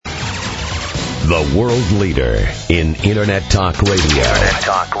The world leader in Internet Talk Radio. Internet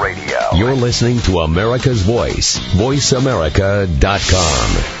Talk Radio. You're listening to America's Voice,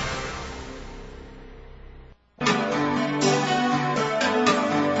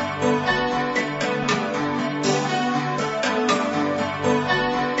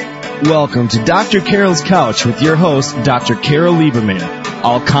 Welcome to Dr. Carol's Couch with your host, Dr. Carol Lieberman.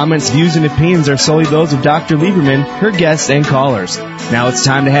 All comments, views, and opinions are solely those of Dr. Lieberman, her guests, and callers. Now it's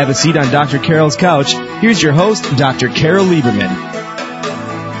time to have a seat on Dr. Carol's Couch. Here's your host, Dr. Carol Lieberman.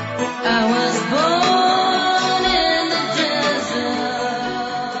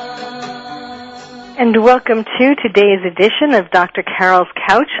 And welcome to today's edition of Dr. Carol's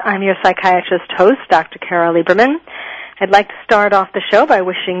Couch. I'm your psychiatrist host, Dr. Carol Lieberman. I'd like to start off the show by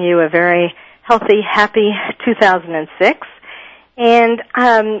wishing you a very healthy, happy 2006. And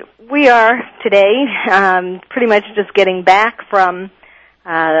we are today pretty much just getting back from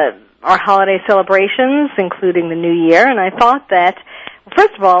our holiday celebrations, including the New Year. And I thought that,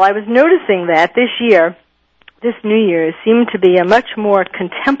 first of all, I was noticing that this year, this New Year's seemed to be a much more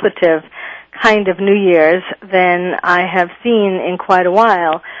contemplative kind of New Year's than I have seen in quite a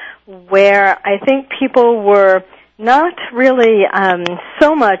while, where I think people were not really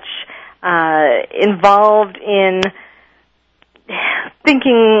so much involved in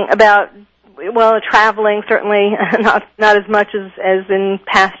thinking about, well, traveling, certainly not as much as in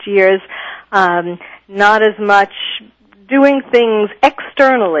past years, not as much doing things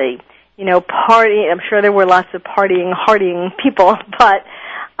externally, party. I'm sure there were lots of partying people, but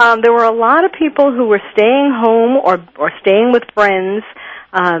there were a lot of people who were staying home or staying with friends,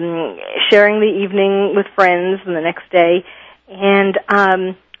 sharing the evening with friends and the next day, and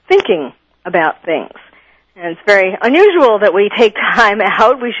thinking about things. And it's very unusual that we take time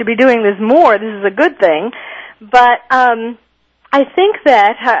out. We should be doing this more. This is a good thing. But I think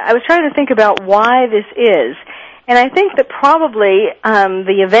that I was trying to think about why this is. And I think that probably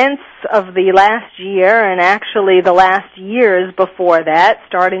the events of the last year, and actually the last years before that,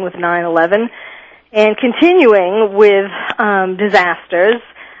 starting with 9/11 and continuing with disasters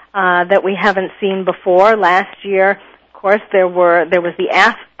that we haven't seen before. Last year, of course, there was the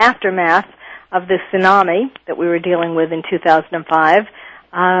aftermath of this tsunami that we were dealing with in 2005.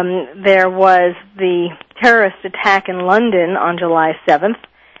 There was the terrorist attack in London on July 7th,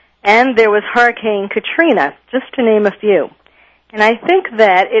 and there was Hurricane Katrina, just to name a few. And I think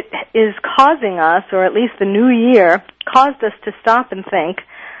that it is causing us, or at least the new year, caused us to stop and think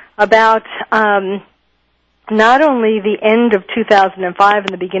about not only the end of 2005 and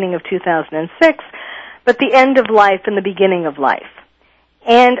the beginning of 2006, but the end of life and the beginning of life.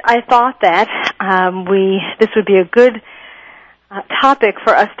 And I thought that this would be a good topic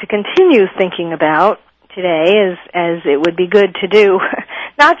for us to continue thinking about today, as it would be good to do,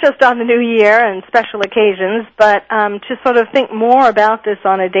 not just on the New Year and special occasions, but to sort of think more about this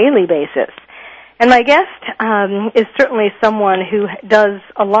on a daily basis. And my guest is certainly someone who does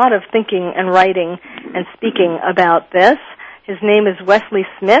a lot of thinking and writing and speaking about this. His name is Wesley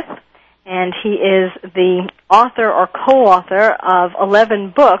Smith, and he is the author or co-author of 11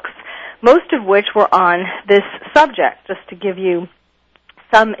 books, most of which were on this subject. Just to give you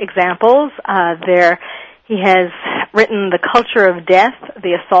some examples, he has written The Culture of Death,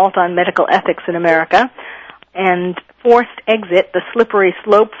 The Assault on Medical Ethics in America, and Forced Exit, The Slippery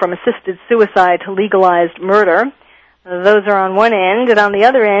Slope from Assisted Suicide to Legalized Murder. Those are on one end, and on the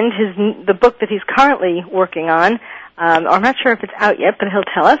other end, the book that he's currently working on, I'm not sure if it's out yet, but he'll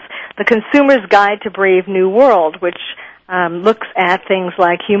tell us, The Consumer's Guide to Brave New World, which looks at things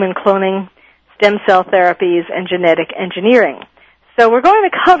like human cloning, stem cell therapies, and genetic engineering. So we're going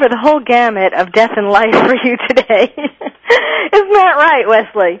to cover the whole gamut of death and life for you today. Isn't that right,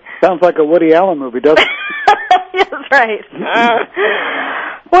 Wesley? Sounds like a Woody Allen movie, doesn't it? Yes, right.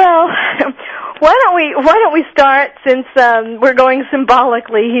 Well, why don't we start, since we're going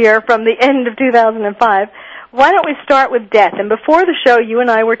symbolically here from the end of 2005, why don't we start with death? And before the show, you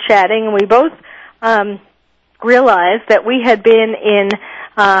and I were chatting, and we both realized that we had been in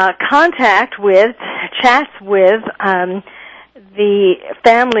chats with the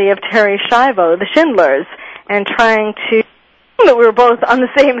family of Terri Schiavo, the Schindlers, and trying to, that we were both on the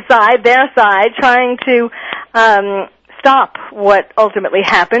same side, their side, trying to stop what ultimately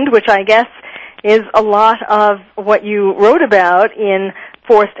happened, which I guess is a lot of what you wrote about in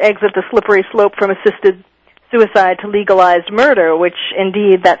Forced Exit, The Slippery Slope from Assisted Suicide to Legalized Murder, which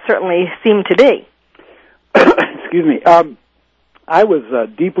indeed that certainly seemed to be. Excuse me. I was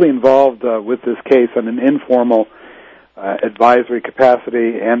deeply involved with this case in an informal advisory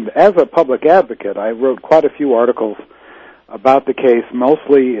capacity, and as a public advocate, I wrote quite a few articles about the case,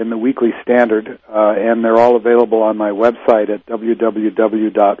 mostly in the Weekly Standard, and they're all available on my website at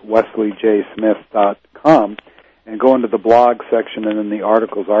www.wesleyjsmith.com, and go into the blog section and in the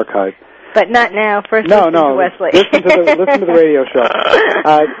articles archive. But not now. First, listen to Wesley. listen to the radio show.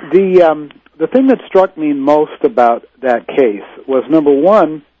 The thing that struck me most about that case was, number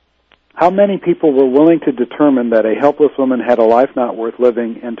one, how many people were willing to determine that a helpless woman had a life not worth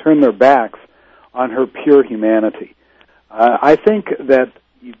living and turn their backs on her pure humanity. I think that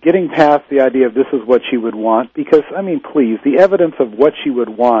getting past the idea of this is what she would want, because, I mean, please, the evidence of what she would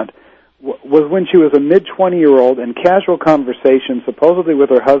want was when she was a mid-20-year-old in casual conversation, supposedly with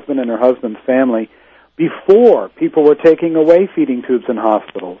her husband and her husband's family, before people were taking away feeding tubes in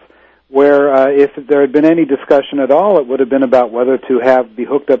hospitals, where if there had been any discussion at all, it would have been about whether to be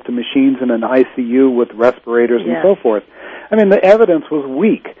hooked up to machines in an ICU with respirators and so forth. I mean, the evidence was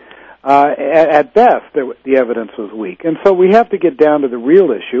weak. At best, the evidence was weak. And so we have to get down to the real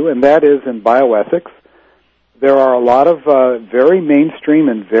issue, and that is in bioethics. There are a lot of very mainstream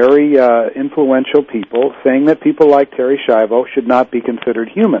and very influential people saying that people like Terri Schiavo should not be considered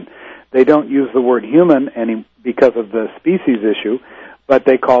human. They don't use the word human because of the species issue, but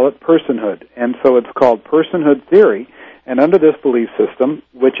they call it personhood. And so it's called personhood theory. And under this belief system,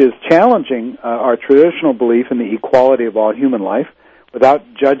 which is challenging our traditional belief in the equality of all human life without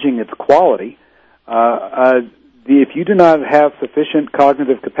judging its quality, if you do not have sufficient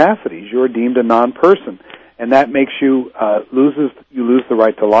cognitive capacities, you're deemed a non-person. And that makes you lose the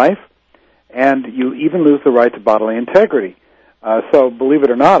right to life, and you even lose the right to bodily integrity. So believe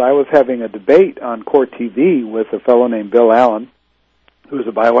it or not, I was having a debate on Court TV with a fellow named Bill Allen, who's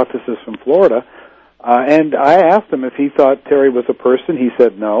a bioethicist from Florida, and I asked him if he thought Terri was a person. He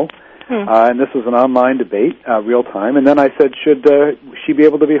said no, and this was an online debate, real time. And then I said, should she be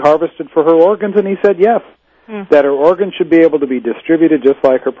able to be harvested for her organs? And he said yes, that her organs should be able to be distributed just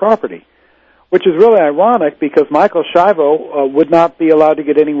like her property. Which is really ironic because Michael Schiavo would not be allowed to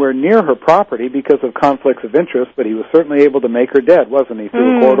get anywhere near her property because of conflicts of interest, but he was certainly able to make her dead, wasn't he,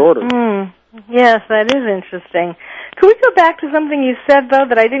 through a court order? Yes, that is interesting. Could we go back to something you said, though,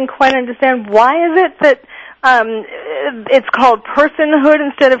 that I didn't quite understand? Why is it that it's called personhood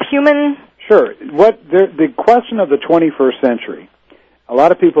instead of human? Sure. The question of the 21st century, a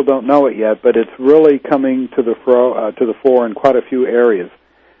lot of people don't know it yet, but it's really coming to the fore in quite a few areas.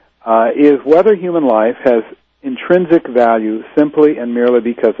 Is whether human life has intrinsic value simply and merely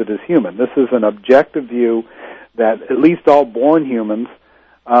because it is human. This is an objective view that at least all born humans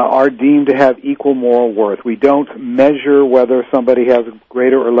are deemed to have equal moral worth. We don't measure whether somebody has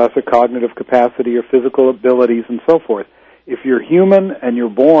greater or lesser cognitive capacity or physical abilities and so forth. If you're human and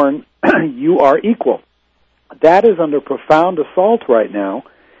you're born, you are equal. That is under profound assault right now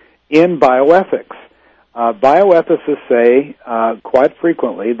in bioethics. Bioethicists say quite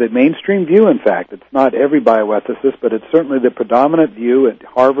frequently, the mainstream view, in fact, it's not every bioethicist, but it's certainly the predominant view at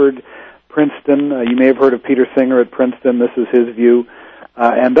Harvard, Princeton. You may have heard of Peter Singer at Princeton. This is his view,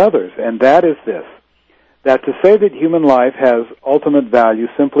 and others. And that is this, that to say that human life has ultimate value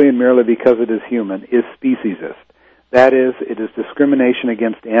simply and merely because it is human is speciesist. That is, it is discrimination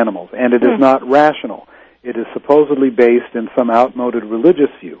against animals, and it is not rational. It is supposedly based in some outmoded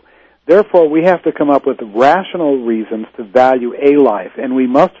religious view. Therefore, we have to come up with rational reasons to value a life, and we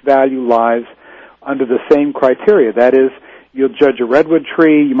must value lives under the same criteria. That is, you'll judge a redwood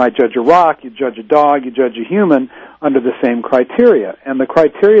tree, you might judge a rock, you judge a dog, you judge a human under the same criteria. And the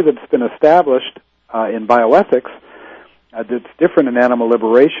criteria that's been established in bioethics, that's different in animal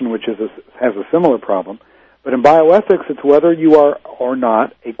liberation, which has a similar problem, but in bioethics, it's whether you are or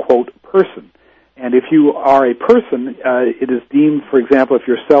not a, quote, person. And if you are a person, it is deemed, for example, if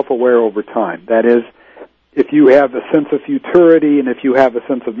you're self-aware over time. That is, if you have a sense of futurity and if you have a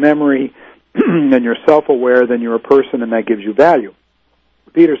sense of memory and you're self-aware, then you're a person and that gives you value.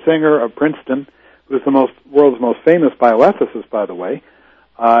 Peter Singer of Princeton, who is the world's most famous bioethicist, by the way,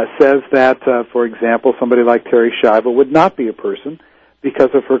 says that, for example, somebody like Terri Schiavo would not be a person because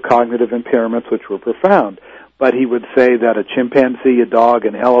of her cognitive impairments, which were profound. But he would say that a chimpanzee, a dog,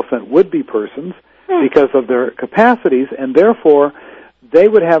 an elephant would be persons because of their capacities, and therefore they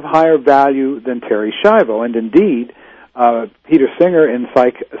would have higher value than Terri Schiavo. And indeed, Peter Singer in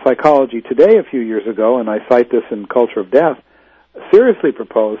Psychology Today a few years ago, and I cite this in Culture of Death, seriously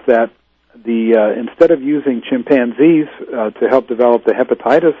proposed that instead of using chimpanzees to help develop the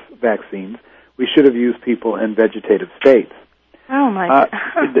hepatitis vaccines, we should have used people in vegetative states. Oh, my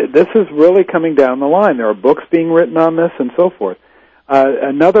God. This is really coming down the line. There are books being written on this and so forth.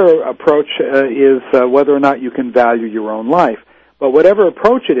 Another approach is whether or not you can value your own life. But whatever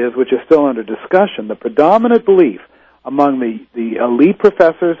approach it is, which is still under discussion, the predominant belief among the elite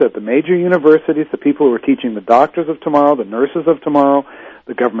professors at the major universities, the people who are teaching the doctors of tomorrow, the nurses of tomorrow,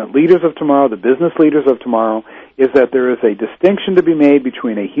 the government leaders of tomorrow, the business leaders of tomorrow, is that there is a distinction to be made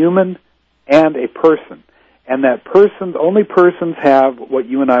between a human and a person. And that only persons have what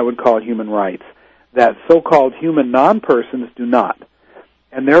you and I would call human rights, that so-called human non-persons do not.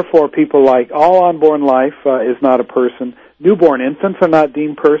 And therefore, people like all unborn life is not a person. Newborn infants are not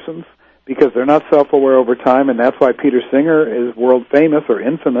deemed persons because they're not self-aware over time, and that's why Peter Singer is world famous or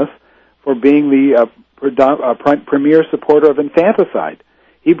infamous for being the premier supporter of infanticide.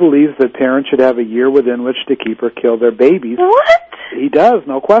 He believes that parents should have a year within which to keep or kill their babies. What? He does,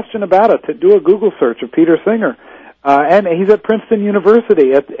 no question about it. Do a Google search of Peter Singer. And he's at Princeton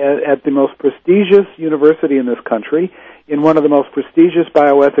University, at the most prestigious university in this country, in one of the most prestigious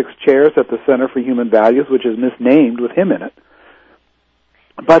bioethics chairs at the Center for Human Values, which is misnamed with him in it.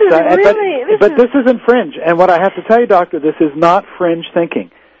 But this isn't fringe. And what I have to tell you, Doctor, this is not fringe thinking.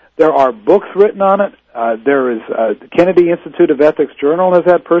 There are books written on it. There is the Kennedy Institute of Ethics Journal has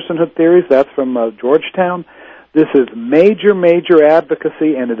had personhood theories. That's from Georgetown. This is major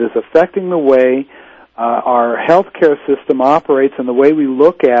advocacy, and it is affecting the way our healthcare system operates and the way we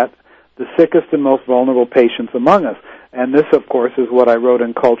look at the sickest and most vulnerable patients among us. And this, of course, is what I wrote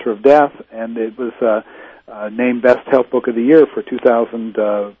in Culture of Death, and it was named Best Health Book of the Year for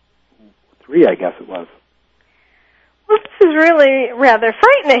 2003, I guess it was. Well, this is really rather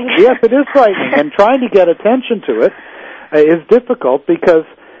frightening. Yes, it is frightening, and trying to get attention to it is difficult because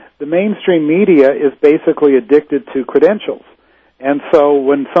the mainstream media is basically addicted to credentials. And so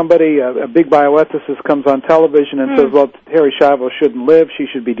when somebody, a big bioethicist, comes on television and says, well, Terri Schiavo shouldn't live, she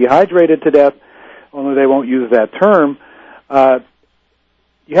should be dehydrated to death, only they won't use that term,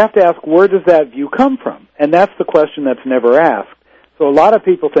 you have to ask, where does that view come from? And that's the question that's never asked. So a lot of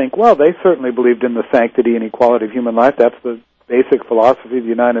people think, well, they certainly believed in the sanctity and equality of human life. That's the basic philosophy of the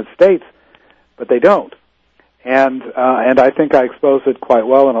United States. But they don't. And I think I expose it quite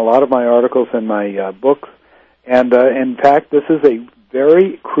well in a lot of my articles and my books. And in fact, this is a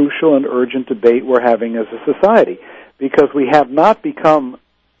very crucial and urgent debate we're having as a society, because we have not become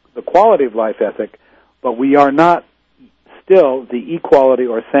the quality of life ethic, but we are not still the equality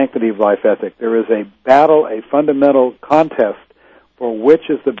or sanctity of life ethic. There is a battle, a fundamental contest for which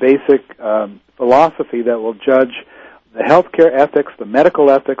is the basic philosophy that will judge the healthcare ethics, the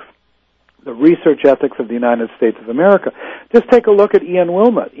medical ethics, the research ethics of the United States of America. Just take a look at Ian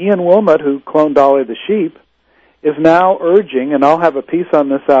Wilmot. Ian Wilmot, who cloned Dolly the sheep, is now urging, and I'll have a piece on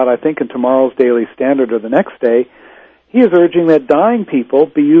this out, I think, in tomorrow's Daily Standard or the next day. He is urging that dying people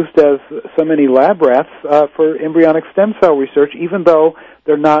be used as so many lab rats for embryonic stem cell research, even though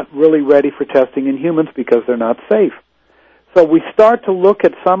they're not really ready for testing in humans because they're not safe. So we start to look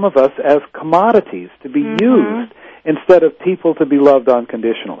at some of us as commodities to be used instead of people to be loved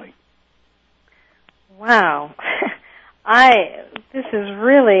unconditionally. Wow. This is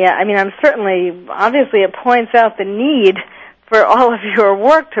really, I'm certainly, obviously it points out the need for all of your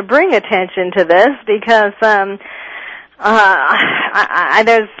work to bring attention to this, because I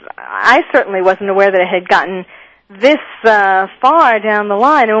certainly wasn't aware that it had gotten this far down the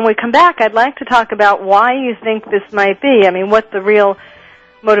line. And when we come back, I'd like to talk about why you think this might be. What the real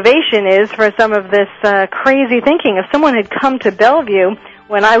motivation is for some of this crazy thinking. If someone had come to Bellevue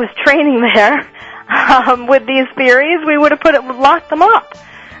when I was training there with these theories, we would have locked them up.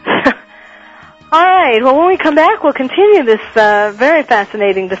 All right. Well, when we come back, we'll continue this very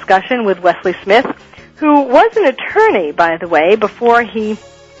fascinating discussion with Wesley Smith, who was an attorney, by the way, before he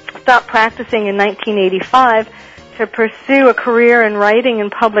stopped practicing in 1985 to pursue a career in writing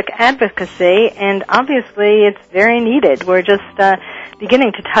and public advocacy, and obviously it's very needed. We're just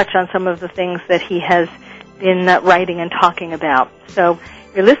beginning to touch on some of the things that he has been writing and talking about. So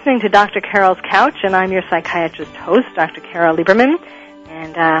you're listening to Dr. Carol's Couch, and I'm your psychiatrist host, Dr. Carol Lieberman,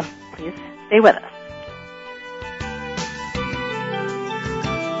 and please stay with us.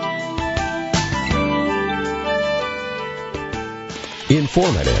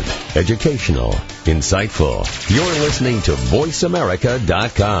 Informative, educational, insightful. You're listening to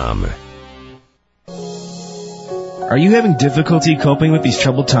VoiceAmerica.com. Are you having difficulty coping with these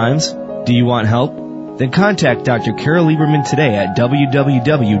troubled times? Do you want help? Then contact Dr. Carol Lieberman today at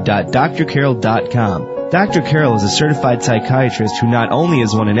www.drcarol.com. Dr. Carol is a certified psychiatrist who not only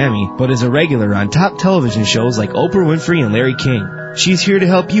has won an Emmy, but is a regular on top television shows like Oprah Winfrey and Larry King. She's here to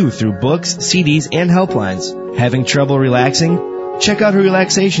help you through books, CDs, and helplines. Having trouble relaxing? Check out her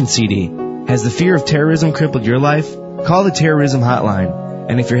relaxation CD. Has the fear of terrorism crippled your life? Call the terrorism hotline.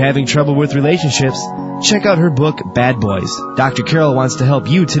 And if you're having trouble with relationships, Check out her book, Bad Boys. Dr. Carol wants to help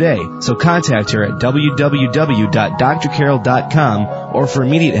you today, so contact her at www.drcarol.com or for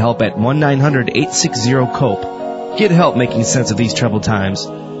immediate help at 1-900-860-COPE. Get help making sense of these troubled times.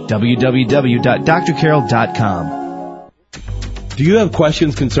 www.drcarol.com. Do you have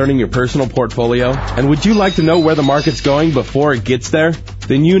questions concerning your personal portfolio? And would you like to know where the market's going before it gets there?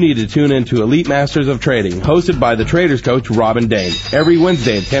 Then you need to tune in to Elite Masters of Trading, hosted by the Traders Coach Robin Dane, every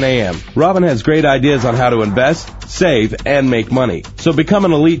Wednesday at 10 a.m. Robin has great ideas on how to invest, save, and make money. So become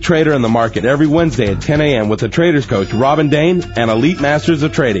an elite trader in the market every Wednesday at 10 a.m. with the Traders Coach Robin Dane and Elite Masters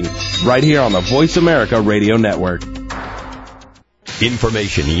of Trading, right here on the Voice America Radio Network.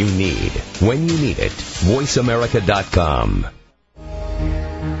 Information you need when you need it. VoiceAmerica.com.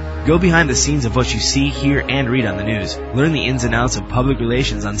 Go behind the scenes of what you see, hear, and read on the news. Learn the ins and outs of public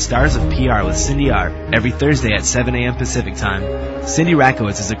relations on Stars of PR with Cindy R. every Thursday at 7 a.m. Pacific Time. Cindy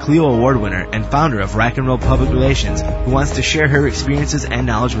Rakowitz is a Clio Award winner and founder of Rack and Roll Public Relations who wants to share her experiences and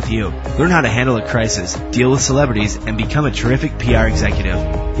knowledge with you. Learn how to handle a crisis, deal with celebrities, and become a terrific PR executive.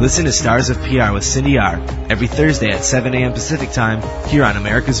 Listen to Stars of PR with Cindy R. every Thursday at 7 a.m. Pacific Time here on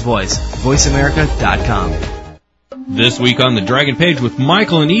America's Voice, VoiceAmerica.com. This week on the Dragon Page with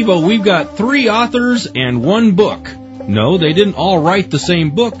Michael and Evo, we've got 3 authors and 1 book. No, they didn't all write the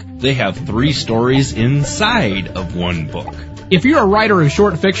same book. They have 3 stories inside of 1 book. If you're a writer of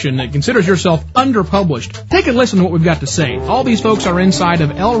short fiction that considers yourself underpublished, take a listen to what we've got to say. All these folks are inside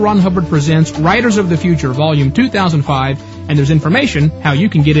of L. Ron Hubbard Presents Writers of the Future, Volume 2005, and there's information how you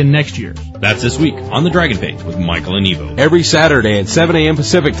can get in next year. That's this week on the Dragon Page with Michael and Evo. Every Saturday at 7 a.m.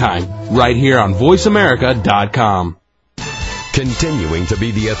 Pacific Time, right here on VoiceAmerica.com. Continuing to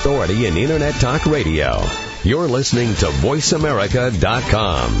be the authority in Internet Talk Radio. You're listening to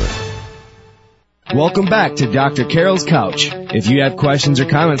VoiceAmerica.com. Welcome back to Dr. Carol's Couch. If you have questions or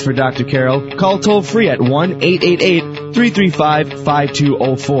comments for Dr. Carol, call toll-free at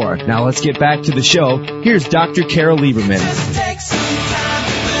 1-888-335-5204. Now let's get back to the show. Here's Dr. Carol Lieberman.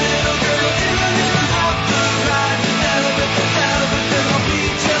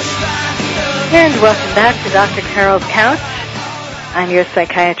 And welcome back to Dr. Carol's Couch. I'm your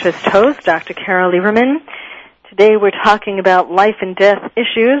psychiatrist host, Dr. Carol Lieberman. Today we're talking about life and death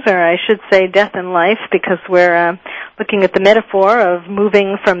issues, or I should say death and life, because we're looking at the metaphor of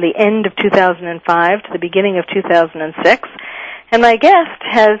moving from the end of 2005 to the beginning of 2006. And my guest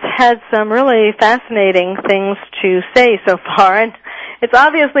has had some really fascinating things to say so far, and it's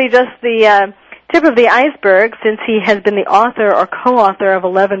obviously just the tip of the iceberg, since he has been the author or co-author of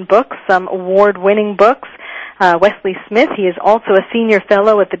 11 books, some award-winning books. Wesley Smith, he is also a senior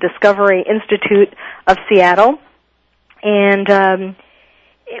fellow at the Discovery Institute of Seattle. And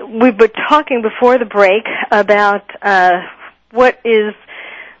we were talking before the break about what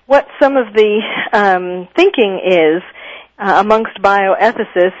some of the thinking is amongst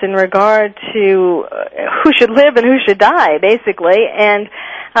bioethicists in regard to who should live and who should die, basically. And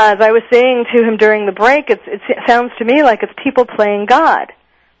as I was saying to him during the break, it sounds to me like it's people playing God.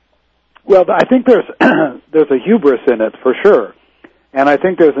 Well, I think there's a hubris in it for sure, and I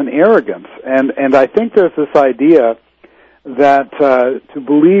think there's an arrogance, and I think there's this idea that to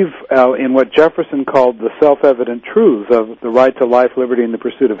believe in what Jefferson called the self-evident truths of the right to life, liberty, and the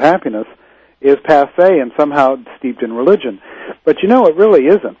pursuit of happiness is passé and somehow steeped in religion. But it really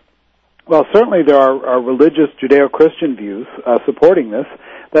isn't. Well, certainly there are religious Judeo-Christian views supporting this.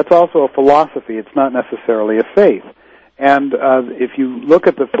 That's also a philosophy. It's not necessarily a faith. And if you look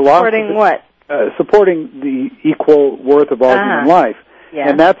at the philosophy... Supporting what? Supporting the equal worth of all human life. Yeah.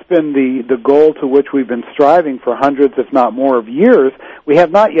 And that's been the goal to which we've been striving for hundreds, if not more, of years. We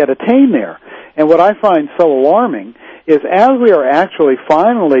have not yet attained there. And what I find so alarming is as we are actually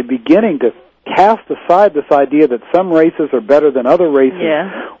finally beginning to cast aside this idea that some races are better than other races,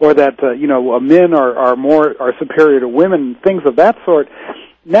 or that men are superior to women, things of that sort.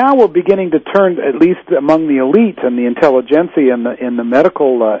 Now we're beginning to turn, at least among the elite and the intelligentsia in the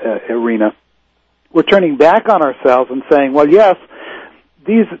medical arena, we're turning back on ourselves and saying, well, yes,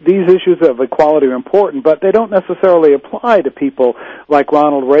 these issues of equality are important, but they don't necessarily apply to people like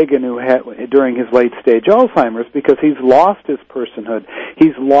Ronald Reagan, who had during his late stage Alzheimer's, because he's lost his personhood.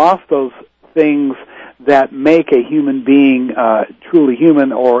 He's lost those things that make a human being truly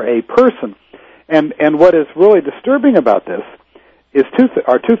human or a person. And what is really disturbing about this is two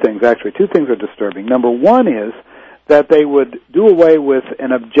things, actually. Two things are disturbing. Number one is that they would do away with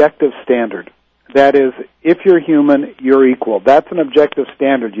an objective standard. That is, if you're human, you're equal. That's an objective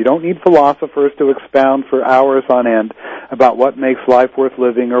standard. You don't need philosophers to expound for hours on end about what makes life worth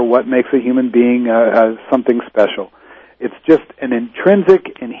living or what makes a human being something special. It's just an intrinsic,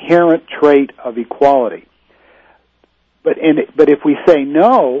 inherent trait of equality. But if we say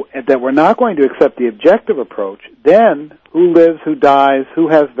no, and that we're not going to accept the objective approach, then who lives, who dies, who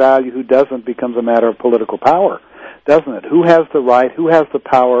has value, who doesn't becomes a matter of political power, doesn't it? Who has the right, who has the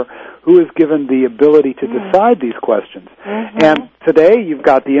power, who is given the ability to decide these questions? And today you've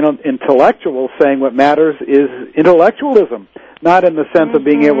got the intellectuals saying what matters is intellectualism, not in the sense of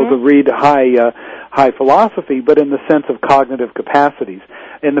being able to read high philosophy, but in the sense of cognitive capacities.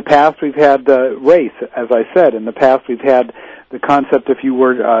 In the past, we've had race, as I said. In the past, we've had the concept if you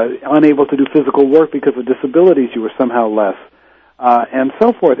were unable to do physical work because of disabilities, you were somehow less, and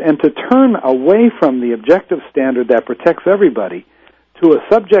so forth. And to turn away from the objective standard that protects everybody to a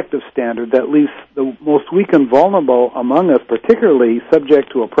subjective standard that leaves the most weak and vulnerable among us, particularly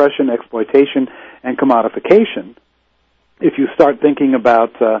subject to oppression, exploitation, and commodification. If you start thinking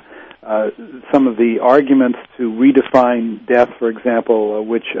about some of the arguments to redefine death, for example,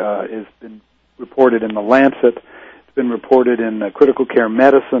 which has been reported in The Lancet, it's been reported in Critical Care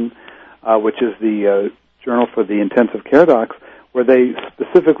Medicine, which is the journal for the intensive care docs, where they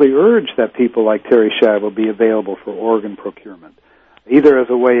specifically urge that people like Terry Schiavo be available for organ procurement, either as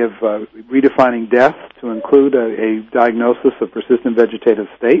a way of redefining death to include a diagnosis of persistent vegetative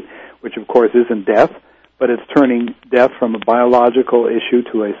state, which of course isn't death, but it's turning death from a biological issue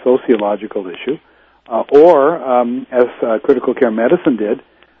to a sociological issue, or as Critical Care Medicine did,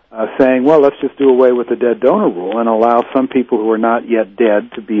 saying, well, let's just do away with the dead donor rule and allow some people who are not yet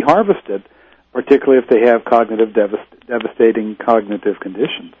dead to be harvested, particularly if they have devastating cognitive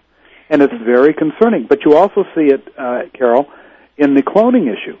conditions. And it's very concerning. But you also see it, Carol, in the cloning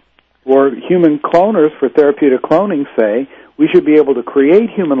issue, where human cloners for therapeutic cloning say we should be able to create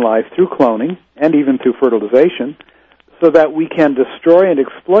human life through cloning and even through fertilization so that we can destroy and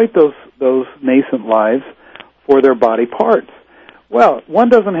exploit those nascent lives for their body parts. Well, one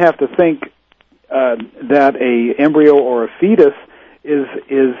doesn't have to think that a embryo or a fetus is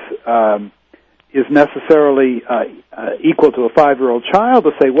necessarily equal to a 5-year-old child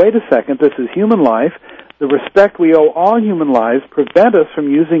to say, wait a second, this is human life. The respect we owe all human lives prevent us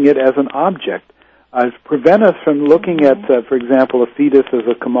from using it as an object, prevent us from looking at, for example, a fetus as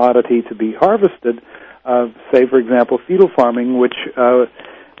a commodity to be harvested, say, for example, fetal farming, which,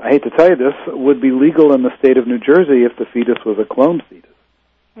 I hate to tell you this, would be legal in the state of New Jersey if the fetus was a cloned fetus.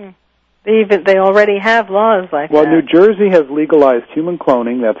 They already have laws like that. Well, New Jersey has legalized human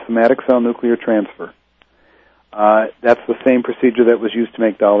cloning. That's somatic cell nuclear transfer. That's the same procedure that was used to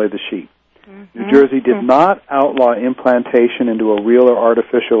make Dolly the sheep. New Jersey did not outlaw implantation into a real or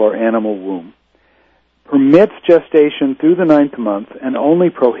artificial or animal womb, permits gestation through the 9th month, and only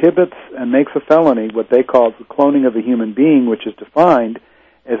prohibits and makes a felony what they call the cloning of a human being, which is defined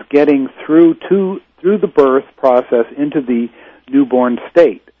as getting through the birth process into the newborn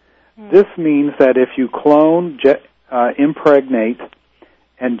state. This means that if you clone, impregnate,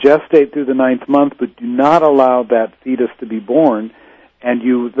 and gestate through the 9th month, but do not allow that fetus to be born, and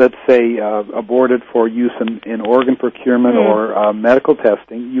you, let's say, abort it for use in organ procurement or medical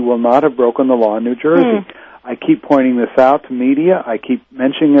testing, you will not have broken the law in New Jersey. I keep pointing this out to media. I keep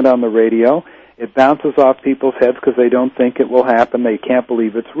mentioning it on the radio. It bounces off people's heads because they don't think it will happen. They can't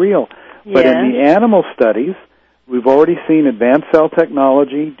believe it's real. Yes. But in the animal studies, we've already seen advanced cell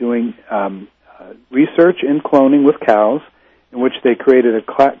technology doing research in cloning with cows, in which they created a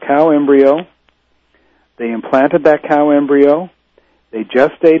cow embryo. They implanted that cow embryo. They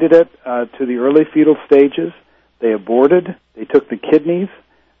gestated it to the early fetal stages. They aborted. They took the kidneys.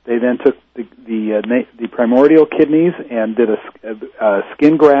 They then took the primordial kidneys and did a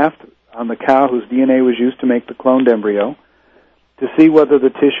skin graft on the cow whose DNA was used to make the cloned embryo to see whether the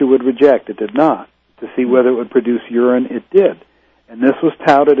tissue would reject. It did not. To see whether it would produce urine. It did. And this was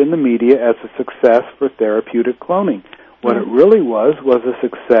touted in the media as a success for therapeutic cloning. What it really was a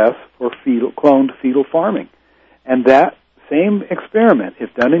success for cloned fetal farming. And that same experiment,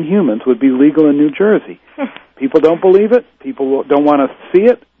 if done in humans, would be legal in New Jersey. People don't believe it. People don't want to see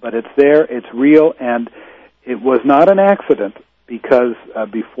it, but it's there. It's real, and it was not an accident because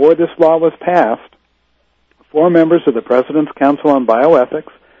before this law was passed, 4 members of the President's Council on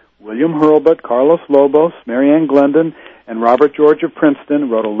Bioethics, William Hurlbut, Carlos Lobos, Marianne Glendon, and Robert George of Princeton,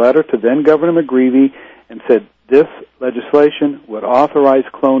 wrote a letter to then-Governor McGreevey and said this legislation would authorize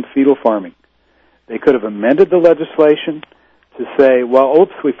cloned fetal farming. They could have amended the legislation to say, well,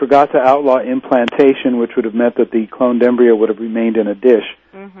 oops, we forgot to outlaw implantation, which would have meant that the cloned embryo would have remained in a dish.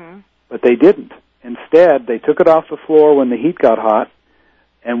 But they didn't. Instead, they took it off the floor when the heat got hot,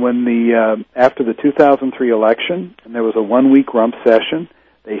 and when after the 2003 election, and there was a 1-week rump session,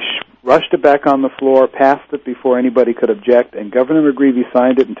 they rushed it back on the floor, passed it before anybody could object, and Governor McGreevey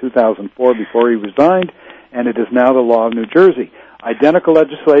signed it in 2004 before he resigned, and it is now the law of New Jersey. Identical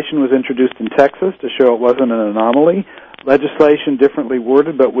legislation was introduced in Texas to show it wasn't an anomaly. Legislation differently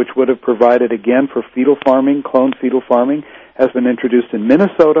worded, but which would have provided, again, for fetal farming, cloned fetal farming, has been introduced in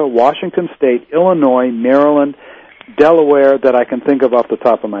Minnesota, Washington State, Illinois, Maryland, Delaware, that I can think of off the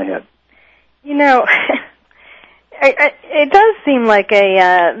top of my head. You know, it does seem like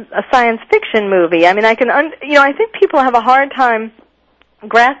a science fiction movie. I mean, I think people have a hard time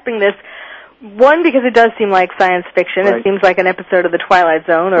grasping this. One, because it does seem like science fiction. Right. It seems like an episode of The Twilight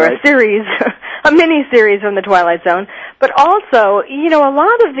Zone, or a series, a mini-series from The Twilight Zone. But also, you know, a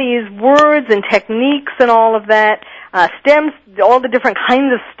lot of these words and techniques and all of that, stems, all the different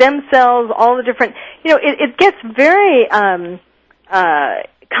kinds of stem cells, all the different, you know, it gets very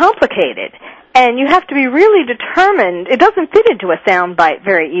complicated. And you have to be really determined. It doesn't fit into a soundbite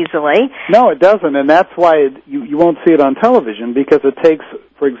very easily. No, it doesn't, and that's why you won't see it on television, because it takes,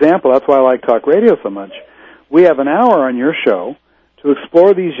 for example, that's why I like talk radio so much. We have an hour on your show to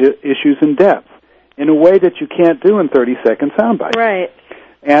explore these issues in depth in a way that you can't do in 30-second soundbites. Right.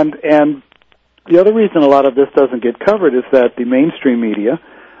 And the other reason a lot of this doesn't get covered is that the mainstream media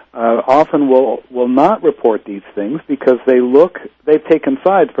often will not report these things because they've taken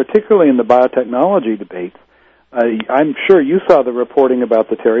sides, particularly in the biotechnology debates. I'm sure you saw the reporting about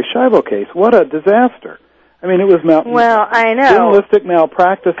the Terri Schiavo case. What a disaster. I mean, it was I know. journalistic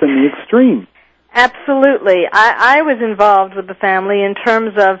malpractice in the extreme. Absolutely. I was involved with the family in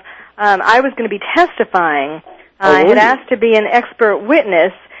terms of I was going to be testifying. I had asked to be an expert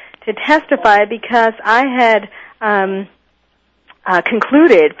witness to testify because I had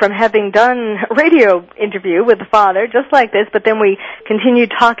concluded from having done a radio interview with the father, just like this, but then we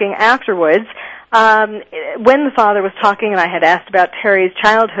continued talking afterwards. When the father was talking, and I had asked about Terry's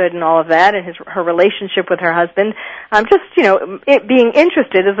childhood and all of that, and her relationship with her husband, just, you know, being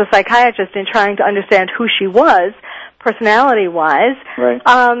interested as a psychiatrist in trying to understand who she was, personality-wise. Right.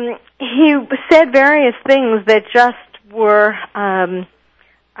 He said various things that just were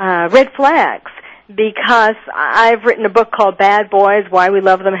red flags. Because I've written a book called Bad Boys, Why We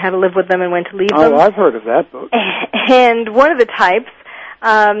Love Them, How to Live With Them, and When to Leave Them. Oh, I've heard of that book. And one of the types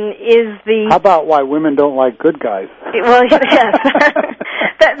is the... How about Why Women Don't Like Good Guys? Well, yes.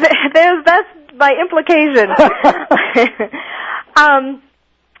 That's by implication.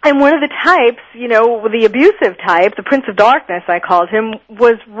 And one of the types, you know, the abusive type, the Prince of Darkness, I called him,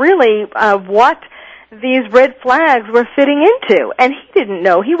 was really what these red flags were fitting into. And he didn't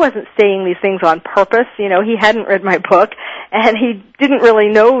know. He wasn't saying these things on purpose. You know, he hadn't read my book, and he didn't really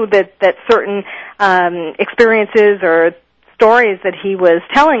know that certain experiences or stories that he was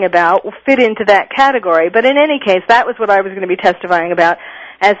telling about fit into that category. But in any case, that was what I was going to be testifying about,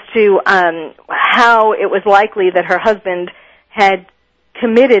 as to how it was likely that her husband had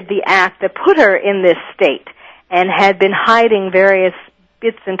committed the act that put her in this state and had been hiding various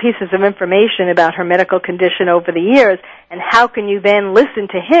bits and pieces of information about her medical condition over the years, and how can you then listen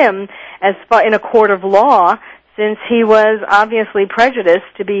to him as far in a court of law, since he was obviously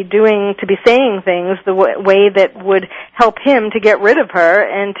prejudiced to be saying things the way that would help him to get rid of her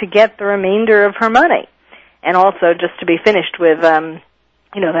and to get the remainder of her money, and also just to be finished with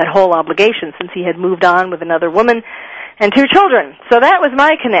that whole obligation, since he had moved on with another woman and 2 children. So that was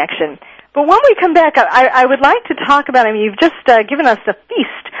my connection. But when we come back, I would like to talk about, you've just given us a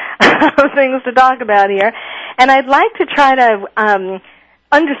feast of things to talk about here, and I'd like to try to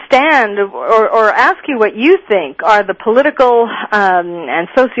understand or ask you what you think are the political and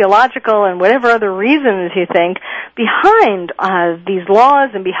sociological and whatever other reasons you think behind these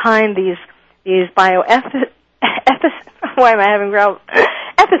laws and behind these bioethicists, why am I having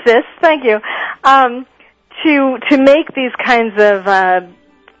ethicists, thank you, to make these kinds of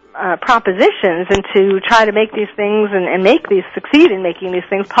propositions and to try to make these things and make these succeed in making these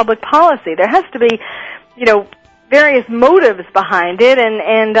things public policy. There has to be, various motives behind it,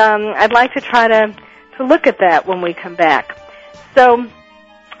 and I'd like to try to look at that when we come back. So,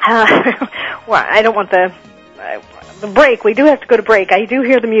 well, I don't want the break. We do have to go to break. I do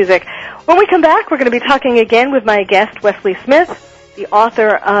hear the music. When we come back, we're going to be talking again with my guest, Wesley Smith, the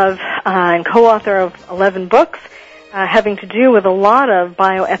author of and co-author of 11 books, having to do with a lot of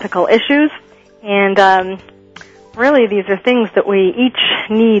bioethical issues, and really these are things that we each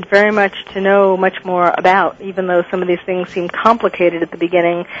need very much to know much more about. Even though some of these things seem complicated at the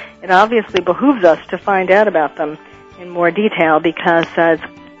beginning, it obviously behooves us to find out about them in more detail, because it's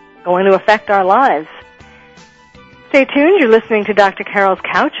going to affect our lives. Stay tuned. You're listening to Dr. Carol's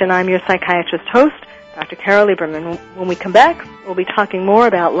Couch, and I'm your psychiatrist host, Dr. Carol Lieberman. When we come back, we'll be talking more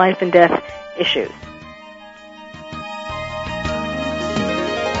about life and death issues.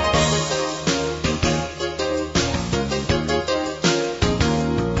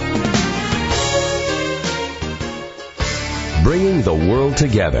 Bringing the world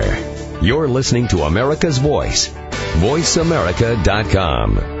together. You're listening to America's Voice.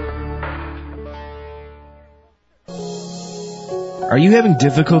 VoiceAmerica.com. Are you having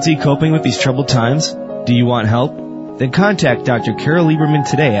difficulty coping with these troubled times? Do you want help? Then contact Dr. Carol Lieberman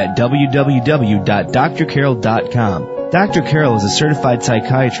today at www.drcarol.com. Dr. Carol is a certified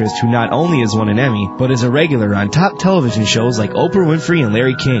psychiatrist who not only has won an Emmy, but is a regular on top television shows like Oprah Winfrey and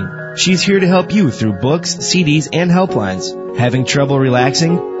Larry King. She's here to help you through books, CDs, and helplines. Having trouble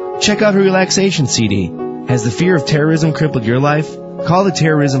relaxing? Check out her relaxation CD. Has the fear of terrorism crippled your life? Call the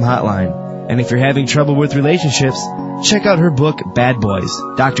terrorism hotline. And if you're having trouble with relationships, check out her book, Bad Boys.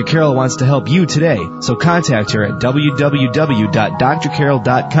 Dr. Carol wants to help you today, so contact her at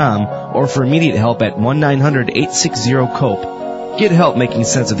www.drcarol.com or for immediate help at 1-900-860-COPE. Get help making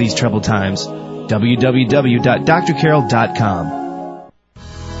sense of these troubled times. www.drcarol.com.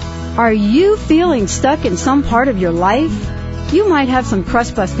 Are you feeling stuck in some part of your life? You might have some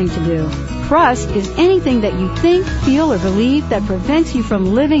crust busting to do. Crust is anything that you think, feel, or believe that prevents you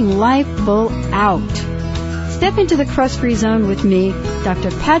from living life full out. Step into the crust-free zone with me,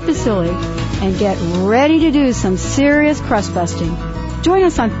 Dr. Pat Basili, and get ready to do some serious crust busting. Join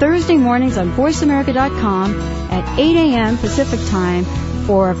us on Thursday mornings on VoiceAmerica.com at 8 a.m. Pacific Time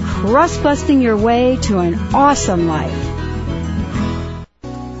for crust busting your way to an awesome life.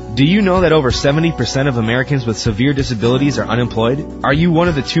 Do you know that over 70% of Americans with severe disabilities are unemployed? Are you one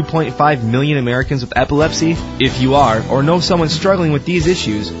of the 2.5 million Americans with epilepsy? If you are, or know someone struggling with these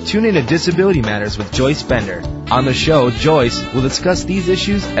issues, tune in to Disability Matters with Joyce Bender. On the show, Joyce will discuss these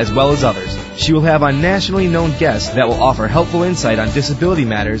issues as well as others. She will have on nationally known guests that will offer helpful insight on disability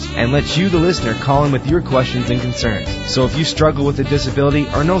matters and let you, the listener, call in with your questions and concerns. So if you struggle with a disability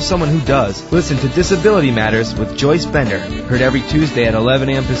or know someone who does, listen to Disability Matters with Joyce Bender, heard every Tuesday at 11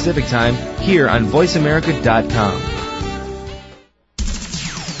 a.m. Pacific Time here on VoiceAmerica.com.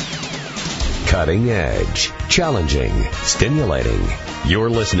 Cutting edge, challenging, stimulating. You're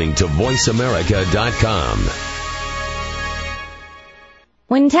listening to VoiceAmerica.com.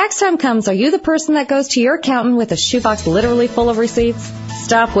 When tax time comes, are you the person that goes to your accountant with a shoebox literally full of receipts?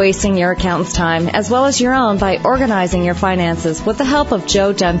 Stop wasting your accountant's time, as well as your own, by organizing your finances with the help of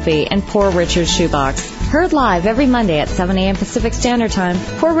Joe Dunphy and Poor Richard's Shoebox. Heard live every Monday at 7 a.m. Pacific Standard Time,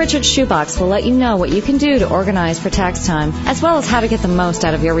 Poor Richard's Shoebox will let you know what you can do to organize for tax time, as well as how to get the most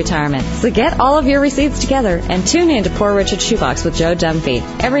out of your retirement. So get all of your receipts together and tune in to Poor Richard's Shoebox with Joe Dunphy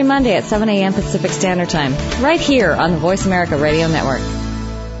every Monday at 7 a.m. Pacific Standard Time, right here on the Voice America Radio Network.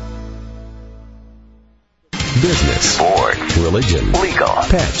 Business, sports, religion, legal,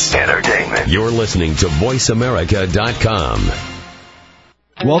 pets, entertainment. You're listening to VoiceAmerica.com.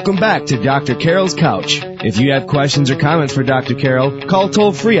 Welcome back to Dr. Carol's Couch. If you have questions or comments for Dr. Carol, call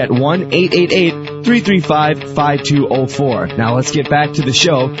toll-free at 1-888-335-5204. Now let's get back to the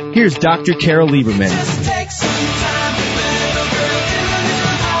show. Here's Dr. Carol Lieberman. Just take some time to let a girl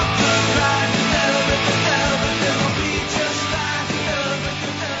out the right. It'll be just right.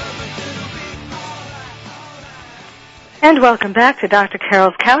 And welcome back to Dr.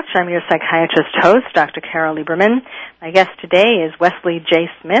 Carol's Couch. I'm your psychiatrist host, Dr. Carol Lieberman. My guest today is Wesley J.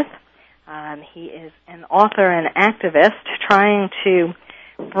 Smith. He is an author and activist trying to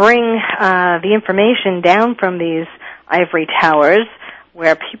bring the information down from these ivory towers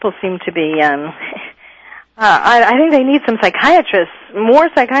where people seem to be... I think they need some psychiatrists, more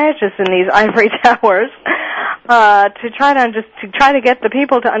psychiatrists in these ivory towers to try to get the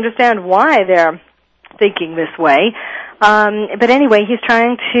people to understand why they're thinking this way. But anyway, he's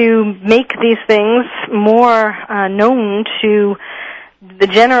trying to make these things more known to the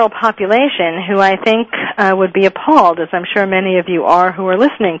general population, who I think would be appalled, as I'm sure many of you are who are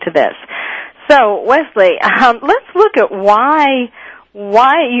listening to this. So, Wesley, let's look at why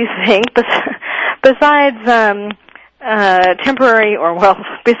you think, besides temporary,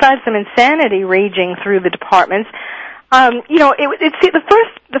 besides some insanity raging through the departments, one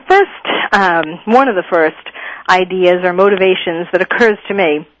of the first ideas or motivations that occurs to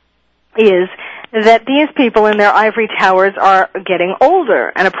me is that these people in their ivory towers are getting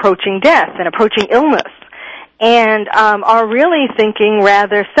older and approaching death and approaching illness, and are really thinking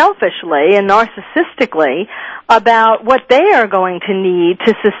rather selfishly and narcissistically about what they are going to need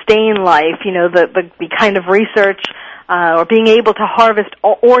to sustain life, the kind of research or being able to harvest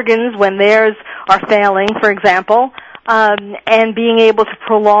organs when theirs are failing, for example. and being able to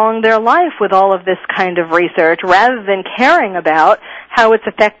prolong their life with all of this kind of research rather than caring about how it's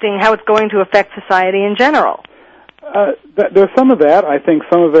going to affect society in general. There's some of that. I think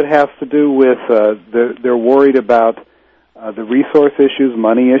some of it has to do with they're worried about the resource issues,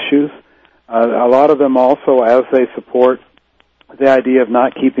 money issues. A lot of them also, as they support the idea of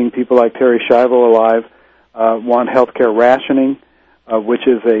not keeping people like Terry Schiavo alive, want healthcare rationing, which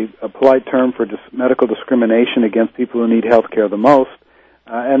is a polite term for medical discrimination against people who need healthcare the most.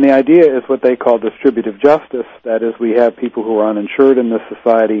 And the idea is what they call distributive justice. That is, we have people who are uninsured in this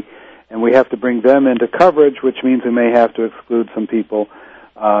society, and we have to bring them into coverage, which means we may have to exclude some people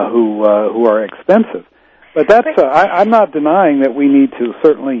who are expensive. But that's I'm not denying that we need to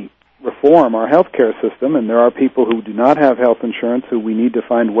certainly reform our healthcare system, and there are people who do not have health insurance who we need to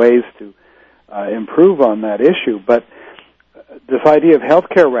find ways to improve on that issue. But this idea of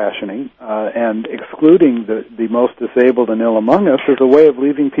healthcare rationing and excluding the most disabled and ill among us is a way of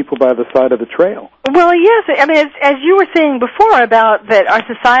leaving people by the side of the trail. Well, yes. I mean, as you were saying before about that our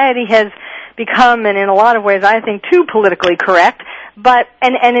society has become, and in a lot of ways, I think, too politically correct. But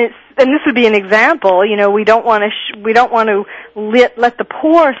and this would be an example. You know, we don't want to let the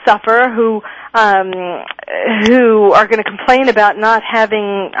poor suffer who are going to complain about not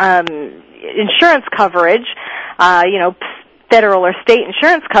having insurance coverage. Federal or state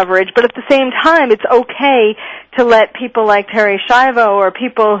insurance coverage, but at the same time, it's okay to let people like Terry Schiavo or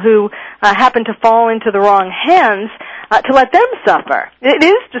people who happen to fall into the wrong hands to let them suffer. It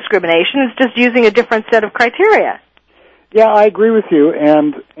is discrimination. It's just using a different set of criteria. Yeah, I agree with you,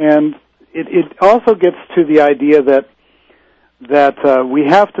 and it also gets to the idea that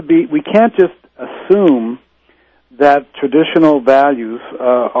we can't just assume that traditional values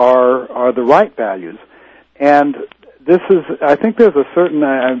are the right values, and I think there's a certain,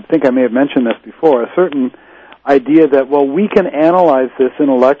 I think I may have mentioned this before, a certain idea that, well, we can analyze this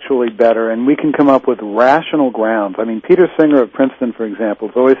intellectually better and we can come up with rational grounds. I mean, Peter Singer of Princeton, for example,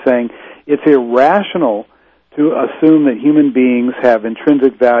 is always saying it's irrational to assume that human beings have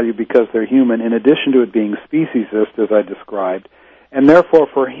intrinsic value because they're human, in addition to it being speciesist, as I described. And therefore,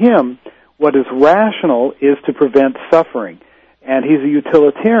 for him, what is rational is to prevent suffering. And he's a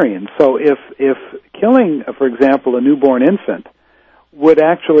utilitarian. So if killing, for example, a newborn infant would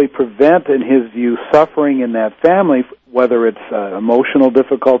actually prevent, in his view, suffering in that family, whether it's emotional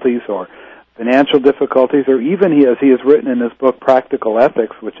difficulties or financial difficulties, or even, as he has written in his book, Practical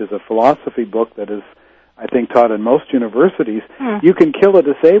Ethics, which is a philosophy book that is, I think, taught in most universities, you can kill a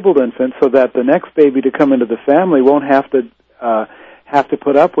disabled infant so that the next baby to come into the family won't have to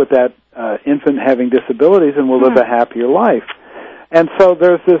put up with that infant having disabilities and will live a happier life. And so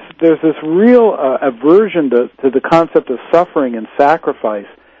there's this real aversion to the concept of suffering and sacrifice,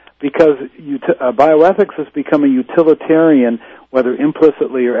 because bioethics has become a utilitarian, whether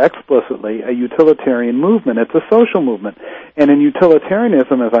implicitly or explicitly, a utilitarian movement. It's a social movement. And in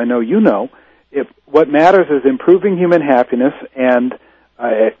utilitarianism, as I know you know, what matters is improving human happiness and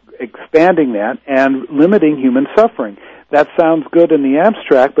expanding that and limiting human suffering. That sounds good in the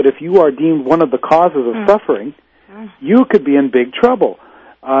abstract, but if you are deemed one of the causes of suffering, you could be in big trouble.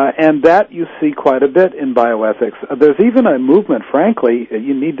 And that you see quite a bit in bioethics. There's even a movement, frankly,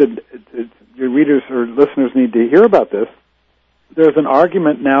 your readers or listeners need to hear about this. There's an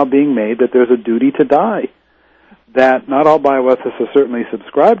argument now being made that there's a duty to die. That not all bioethicists certainly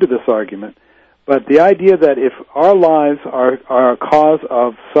subscribe to this argument, but the idea that if our lives are a cause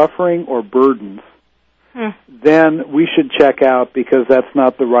of suffering or burdens, then we should check out, because that's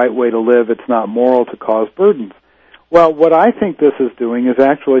not the right way to live. It's not moral to cause burdens. Well, what I think this is doing is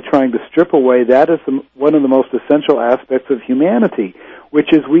actually trying to strip away that is one of the most essential aspects of humanity,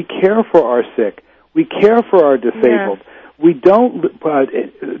 which is we care for our sick, we care for our disabled. We don't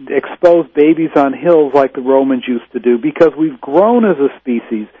expose babies on hills like the Romans used to do, because we've grown as a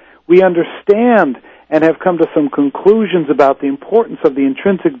species. We understand and have come to some conclusions about the importance of the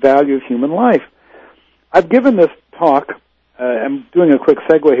intrinsic value of human life. I've given this talk, I'm doing a quick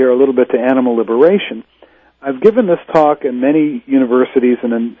segue here a little bit to animal liberation. I've given this talk in many universities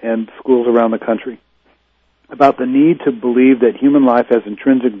and schools around the country about the need to believe that human life has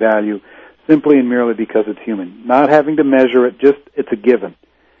intrinsic value simply and merely because it's human, not having to measure it, just it's a given.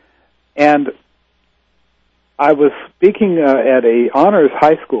 And I was speaking at a honors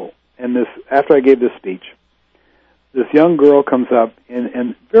high school, and after I gave this speech, this young girl comes up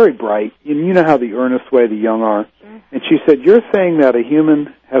and very bright, and you know how the earnest way the young are, and she said, "You're saying that a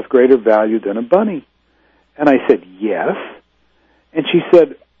human has greater value than a bunny?" And I said, "Yes." And she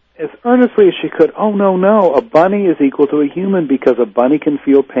said, as earnestly as she could, "Oh, no, a bunny is equal to a human because a bunny can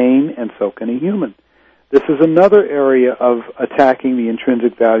feel pain and so can a human. This is another area of attacking the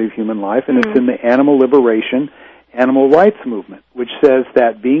intrinsic value of human life, and it's in the animal liberation, animal rights movement, which says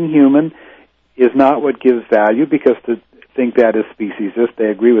that being human is not what gives value, because to think that is speciesist. They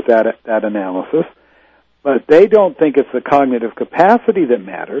agree with that analysis. But they don't think it's the cognitive capacity that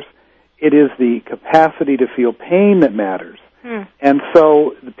matters. It is the capacity to feel pain that matters. And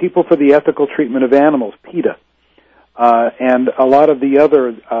so the People for the Ethical Treatment of Animals, PETA, and a lot of the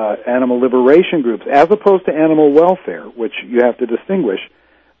other animal liberation groups, as opposed to animal welfare, which you have to distinguish,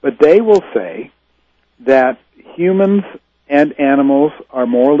 but they will say that humans and animals are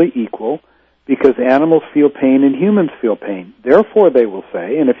morally equal because animals feel pain and humans feel pain. Therefore, they will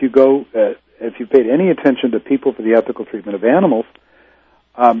say, and if you paid any attention to People for the Ethical Treatment of Animals,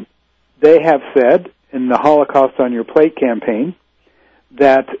 they have said in the Holocaust on Your Plate campaign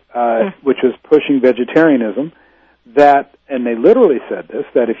that, which was pushing vegetarianism, that, and they literally said this,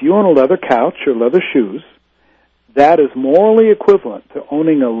 that if you own a leather couch or leather shoes, that is morally equivalent to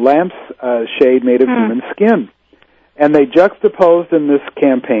owning a lampshade made of human skin. And they juxtaposed in this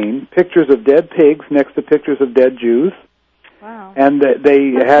campaign pictures of dead pigs next to pictures of dead Jews. Wow. And That's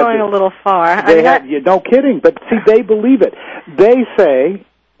going a little far. No kidding, but see, they believe it. They say,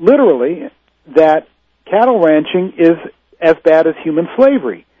 literally, that cattle ranching is as bad as human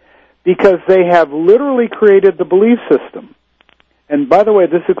slavery, because they have literally created the belief system. And by the way,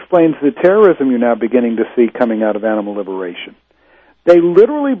 this explains the terrorism you're now beginning to see coming out of animal liberation. They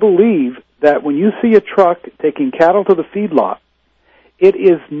literally believe that when you see a truck taking cattle to the feedlot, it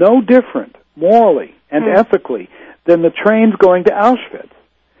is no different morally and ethically than the trains going to Auschwitz.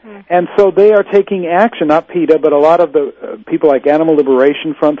 And so they are taking action, not PETA, but a lot of the people like Animal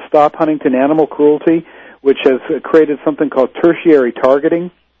Liberation Front, Stop Huntington Animal Cruelty, which has created something called tertiary targeting,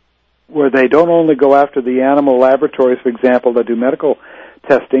 where they don't only go after the animal laboratories, for example, that do medical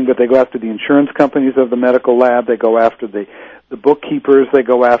testing, but they go after the insurance companies of the medical lab, they go after the bookkeepers, they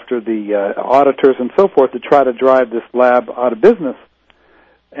go after the auditors and so forth to try to drive this lab out of business.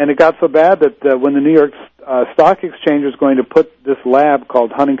 And it got so bad that when the New York Stock Exchange was going to put this lab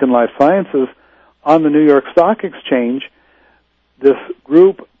called Huntington Life Sciences on the New York Stock Exchange, this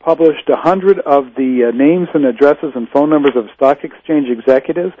group published 100 of the names and addresses and phone numbers of stock exchange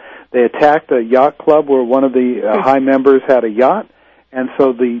executives. They attacked a yacht club where one of the high members had a yacht, and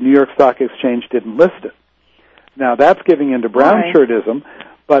so the New York Stock Exchange didn't list it. Now, that's giving into brown-shirtism,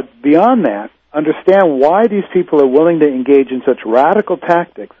 but beyond that, understand why these people are willing to engage in such radical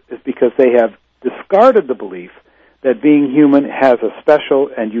tactics is because they have discarded the belief that being human has a special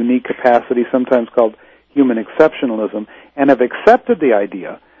and unique capacity, sometimes called human exceptionalism, and have accepted the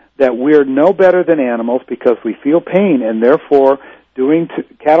idea that we're no better than animals because we feel pain, and therefore doing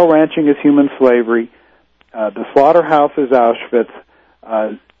cattle ranching is human slavery, the slaughterhouse is Auschwitz,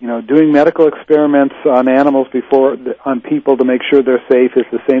 doing medical experiments on animals on people to make sure they're safe is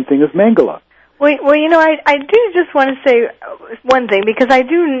the same thing as Mengele. Well, I do just want to say one thing, because I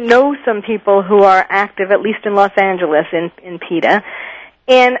do know some people who are active, at least in Los Angeles, in PETA,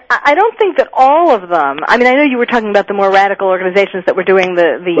 and I don't think that all of them, I mean, I know you were talking about the more radical organizations that were doing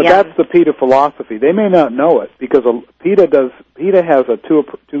the But that's the PETA philosophy. They may not know it, because PETA has a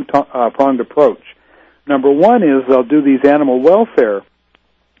two-pronged approach. Number one is they'll do these animal welfare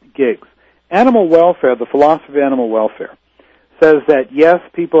gigs. Animal welfare, the philosophy of animal welfare, says that, yes,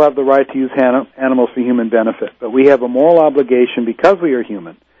 people have the right to use animals for human benefit, but we have a moral obligation, because we are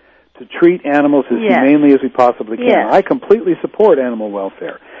human, to treat animals as humanely as we possibly can. Yes. I completely support animal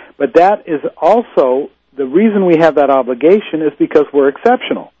welfare. But that is also, the reason we have that obligation is because we're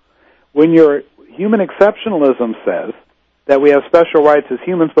exceptional. When your human exceptionalism says that we have special rights as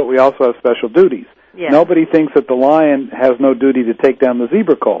humans, but we also have special duties. Yes. Nobody thinks that the lion has no duty to take down the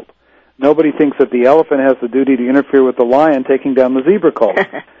zebra colt. Nobody thinks that the elephant has the duty to interfere with the lion taking down the zebra colt.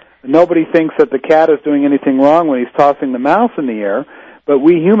 Nobody thinks that the cat is doing anything wrong when he's tossing the mouse in the air, but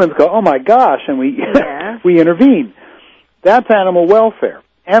we humans go, oh my gosh, and we we intervene. That's animal welfare.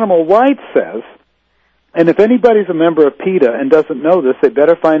 Animal rights says, and if anybody's a member of PETA and doesn't know this, they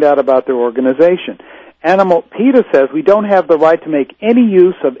better find out about their organization. PETA says we don't have the right to make any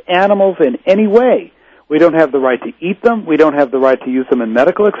use of animals in any way. We don't have the right to eat them. We don't have the right to use them in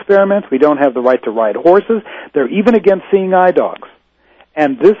medical experiments. We don't have the right to ride horses. They're even against seeing eye dogs.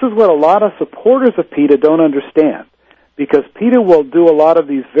 And this is what a lot of supporters of PETA don't understand, because PETA will do a lot of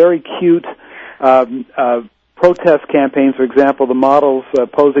these very cute protest campaigns. For example, the models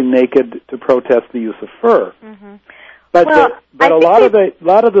posing naked to protest the use of fur. Mm-hmm. But a lot of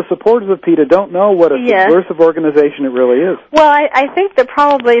the supporters of PETA don't know what a subversive organization it really is. Well, I think that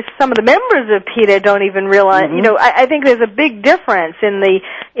probably some of the members of PETA don't even realize. Mm-hmm. I think there's a big difference in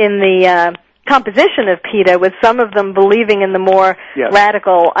the composition of PETA, with some of them believing in the more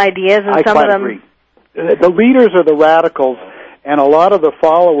radical ideas, and some of them. Agree. The leaders are the radicals, and a lot of the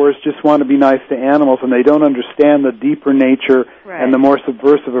followers just want to be nice to animals, and they don't understand the deeper nature and the more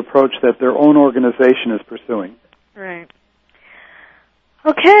subversive approach that their own organization is pursuing. Right.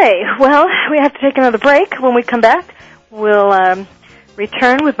 Okay, well, we have to take another break. When we come back, we'll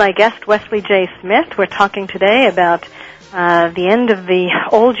return with my guest, Wesley J. Smith. We're talking today about the end of the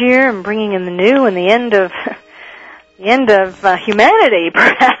old year and bringing in the new, and the end of humanity,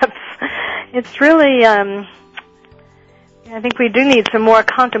 perhaps. It's really, I think we do need some more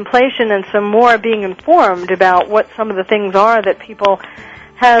contemplation and some more being informed about what some of the things are that people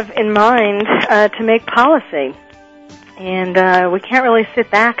have in mind to make policy. And we can't really sit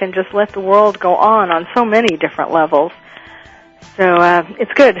back and just let the world go on so many different levels. So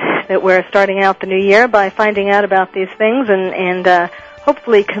it's good that we're starting out the new year by finding out about these things and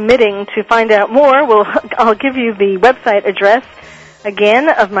hopefully committing to find out more. I'll give you the website address again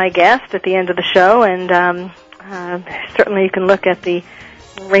of my guest at the end of the show, and certainly you can look at the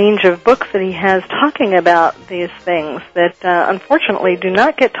range of books that he has talking about these things that unfortunately do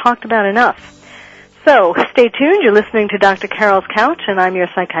not get talked about enough. So stay tuned. You're listening to Dr. Carol's Couch, and I'm your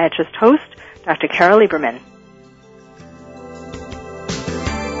psychiatrist host, Dr. Carol Lieberman.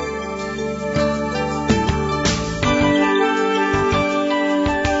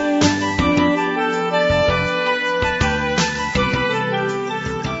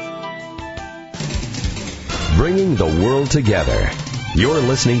 Bringing the world together. You're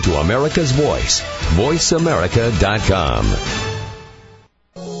listening to America's Voice, VoiceAmerica.com.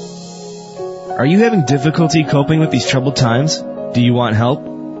 Are you having difficulty coping with these troubled times? Do you want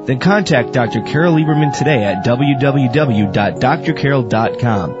help? Then contact Dr. Carol Lieberman today at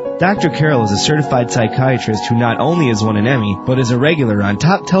www.drcarol.com. Dr. Carol is a certified psychiatrist who not only has won an Emmy, but is a regular on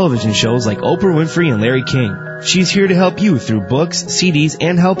top television shows like Oprah Winfrey and Larry King. She's here to help you through books, CDs,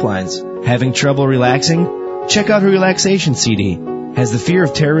 and helplines. Having trouble relaxing? Check out her relaxation CD. Has the fear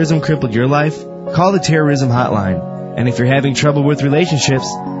of terrorism crippled your life? Call the terrorism hotline. And if you're having trouble with relationships,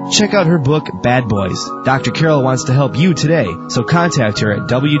 check out her book, Bad Boys. Dr. Carol wants to help you today, so contact her at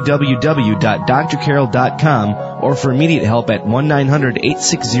www.drcarol.com or for immediate help at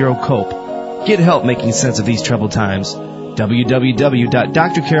 1-900-860-COPE. Get help making sense of these troubled times.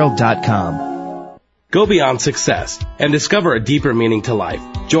 www.drcarol.com. Go beyond success and discover a deeper meaning to life.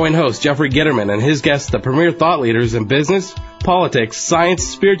 Join host Jeffrey Gitterman and his guests, the premier thought leaders in business, politics, science,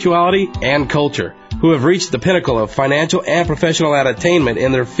 spirituality, and culture, who have reached the pinnacle of financial and professional attainment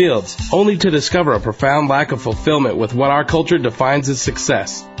in their fields, only to discover a profound lack of fulfillment with what our culture defines as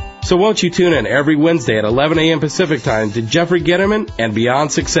success. So won't you tune in every Wednesday at 11 a.m. Pacific Time to Jeffrey Gitterman and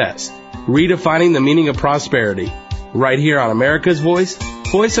Beyond Success, redefining the meaning of prosperity, right here on America's Voice,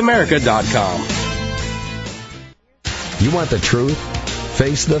 VoiceAmerica.com. You want the truth?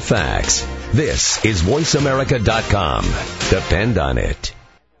 Face the facts. This is VoiceAmerica.com. Depend on it.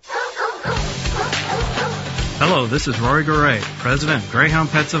 Hello, this is Rory Garay, President of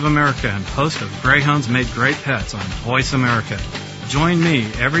Greyhound Pets of America and host of Greyhounds Made Great Pets on Voice America. Join me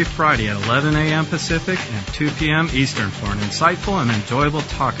every Friday at 11 a.m. Pacific and 2 p.m. Eastern for an insightful and enjoyable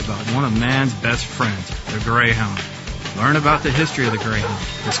talk about one of man's best friends, the Greyhound. Learn about the history of the Greyhound,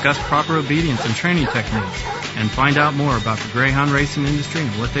 discuss proper obedience and training techniques, and find out more about the Greyhound racing industry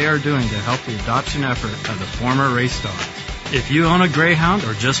and what they are doing to help the adoption effort of the former race dogs. If you own a Greyhound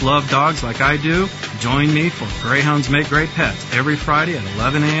or just love dogs like I do, join me for Greyhounds Make Great Pets every Friday at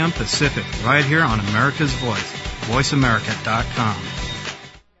 11 a.m. Pacific, right here on America's Voice, VoiceAmerica.com.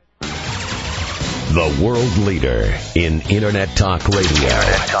 The world leader in Internet Talk Radio.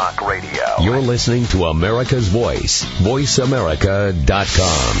 You're listening to America's Voice,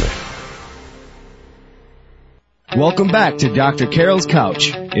 VoiceAmerica.com. Welcome back to Dr. Carol's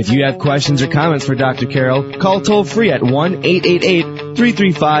Couch. If you have questions or comments for Dr. Carol, call toll free at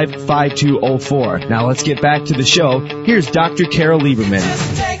 1-888-335-5204. Now let's get back to the show. Here's Dr. Carol Lieberman.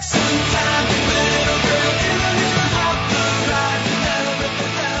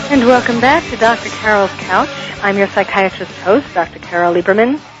 And welcome back to Dr. Carol's Couch. I'm your psychiatrist host, Dr. Carol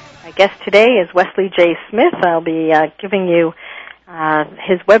Lieberman. My guest today is Wesley J. Smith. I'll be giving you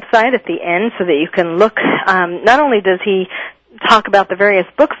his website at the end so that you can look. Not only does he talk about the various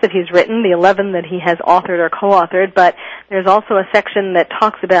books that he's written, the 11 that he has authored or co-authored, but there's also a section that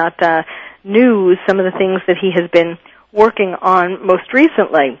talks about news, some of the things that he has been working on most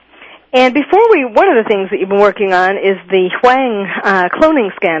recently. And one of the things that you've been working on is the Huang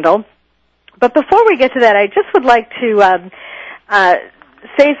cloning scandal. But before we get to that, I just would like to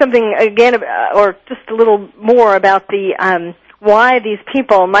say something again, or just a little more about the why these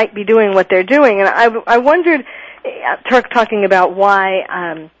people might be doing what they're doing. And I wondered, talking about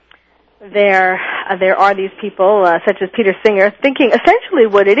why there are these people, such as Peter Singer, thinking essentially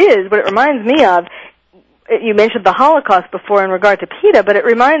what it reminds me of. You mentioned the Holocaust before in regard to PETA, but it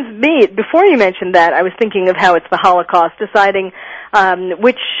reminds me, before you mentioned that, I was thinking of how it's the Holocaust, deciding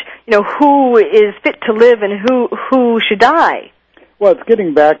who is fit to live and who should die. Well, it's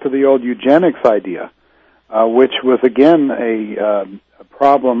getting back to the old eugenics idea, which was, again, a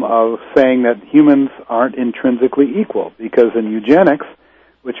problem of saying that humans aren't intrinsically equal, because in eugenics,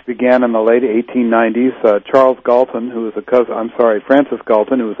 which began in the late 1890s, Francis Galton, who was a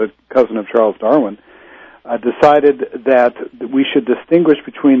cousin of Charles Darwin, decided that we should distinguish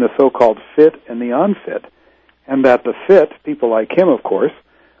between the so-called fit and the unfit, and that the fit, people like him, of course,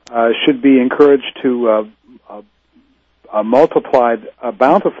 should be encouraged to multiply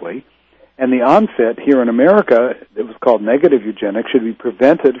bountifully, and the unfit here in America, it was called negative eugenics, should be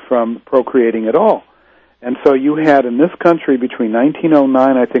prevented from procreating at all. And so you had in this country between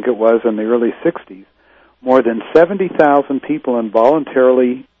 1909, I think it was, and the early 60s, more than 70,000 people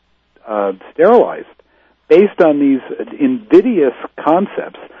involuntarily sterilized, based on these invidious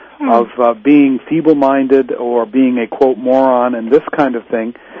concepts of being feeble-minded or being a, quote, moron and this kind of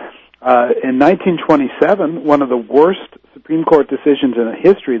thing. In 1927, one of the worst Supreme Court decisions in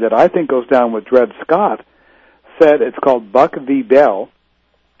history that I think goes down with Dred Scott said, it's called Buck v. Bell,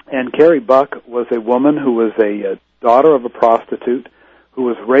 and Carrie Buck was a woman who was a daughter of a prostitute who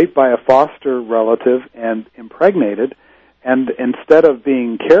was raped by a foster relative and impregnated. And instead of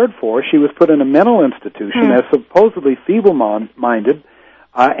being cared for, she was put in a mental institution as supposedly feeble-minded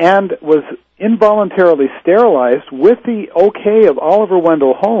and was involuntarily sterilized with the okay of Oliver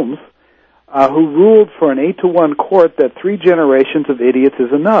Wendell Holmes, who ruled for an 8-to-1 court that 3 generations of idiots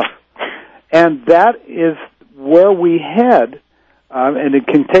is enough. And that is where we head, and it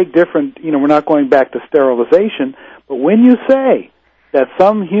can take different, we're not going back to sterilization, but when you say that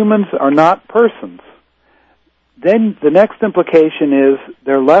some humans are not persons, then the next implication is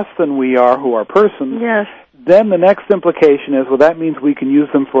they're less than we are who are persons. Yes. Then the next implication is, well, that means we can use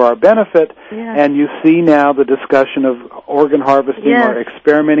them for our benefit. Yes. And you see now the discussion of organ harvesting or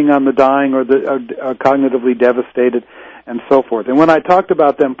experimenting on the dying or the cognitively devastated and so forth. And when I talked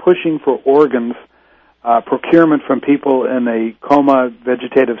about them pushing for organs, procurement from people in a coma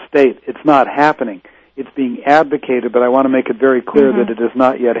vegetative state, it's not happening. It's being advocated, but I want to make it very clear that it is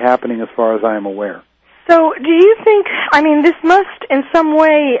not yet happening as far as I am aware. So do you think, this must in some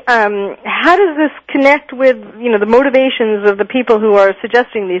way, how does this connect with, the motivations of the people who are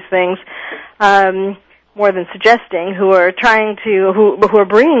suggesting these things, more than suggesting, who are trying to, who are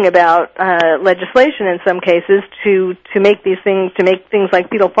bringing about legislation in some cases to make these things, to make things like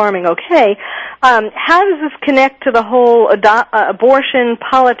fetal farming okay? How does this connect to the whole abortion,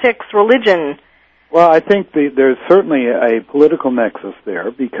 politics, religion? Well, I think there's certainly a political nexus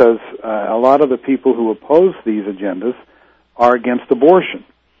there, because a lot of the people who oppose these agendas are against abortion.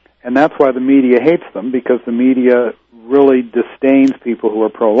 And that's why the media hates them, because the media really disdains people who are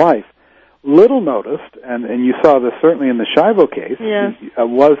pro-life. Little noticed, and you saw this certainly in the Schiavo case,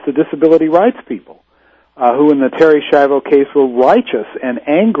 was the disability rights people, who in the Terry Schiavo case were righteous and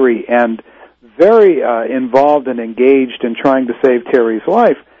angry and very involved and engaged in trying to save Terry's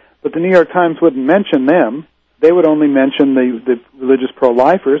life. But the New York Times wouldn't mention them. They would only mention the religious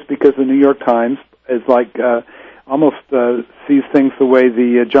pro-lifers, because the New York Times is like almost sees things the way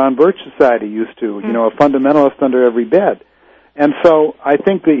the John Birch Society used to, a fundamentalist under every bed. And so I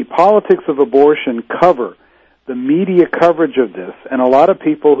think the politics of abortion cover the media coverage of this, and a lot of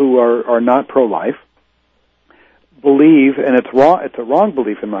people who are not pro-life believe, and it's a wrong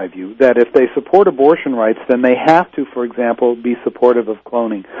belief in my view, that if they support abortion rights, then they have to, for example, be supportive of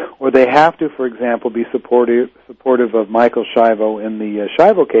cloning, or they have to, for example, be supportive of Michael Schiavo in the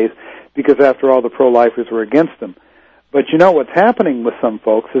Schiavo case, because after all, the pro-lifers were against them. But what's happening with some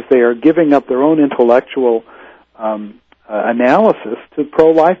folks is they are giving up their own intellectual analysis to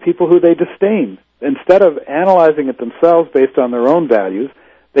pro-life people who they disdain. Instead of analyzing it themselves based on their own values,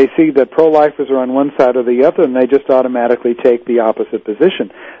 they see that pro-lifers are on one side or the other, and they just automatically take the opposite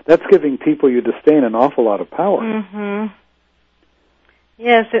position. That's giving people you disdain an awful lot of power.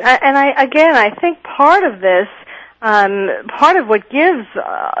 Yes, and I think part of this, part of what gives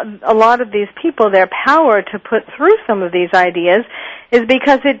a lot of these people their power to put through some of these ideas is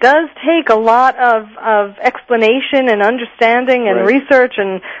because it does take a lot of explanation and understanding and research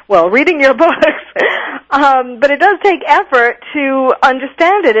and, well, reading your books. But it does take effort to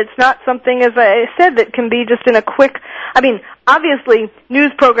understand it. It's not something, as I said, that can be just in a quick, I mean, obviously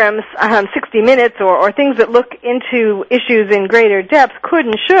news programs, 60 Minutes or things that look into issues in greater depth could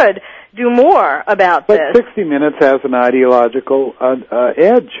and should do more about this. But 60 Minutes has an ideological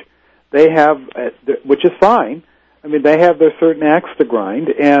edge. They have, which is fine. I mean, they have their certain axe to grind.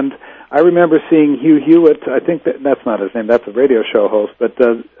 And I remember seeing Hugh Hewitt. I think that's not his name. That's a radio show host. But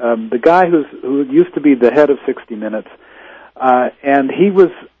the guy who used to be the head of 60 Minutes, and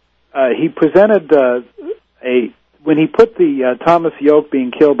he presented when he put the Thomas Yoke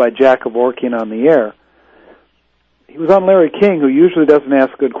being killed by Jack Kevorkian on the air. He was on Larry King, who usually doesn't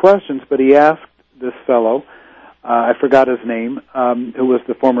ask good questions, but he asked this fellow, I forgot his name, who was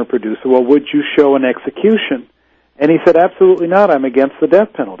the former producer, well, would you show an execution? And he said, absolutely not, I'm against the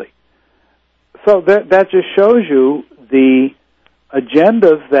death penalty. So that just shows you the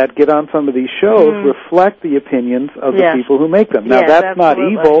agendas that get on some of these shows reflect the opinions of the people who make them. Now, that's not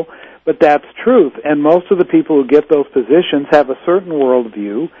evil, but that's truth. And most of the people who get those positions have a certain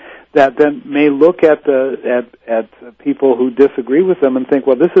worldview that then may look at people who disagree with them and think,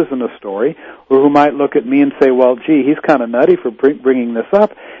 well, this isn't a story, or who might look at me and say, well, gee, he's kind of nutty for bringing this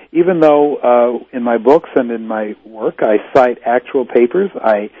up, even though in my books and in my work I cite actual papers.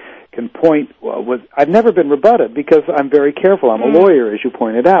 I can point, I've never been rebutted because I'm very careful. I'm a lawyer, as you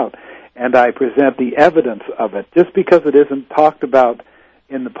pointed out, and I present the evidence of it. Just because it isn't talked about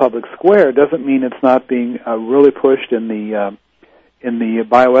in the public square doesn't mean it's not being really pushed in the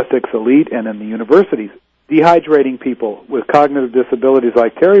bioethics elite and in the universities. Dehydrating people with cognitive disabilities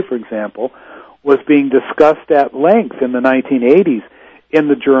like Terry, for example, was being discussed at length in the 1980s in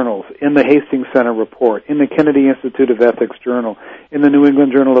the journals, in the Hastings Center report, in the Kennedy Institute of Ethics journal, in the New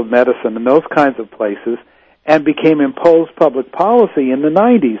England Journal of Medicine, and those kinds of places, and became imposed public policy in the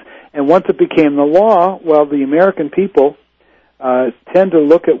 90s. And once it became the law, well, the American people tend to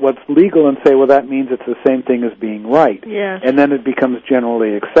look at what's legal and say, well, that means it's the same thing as being right. Yes. And then it becomes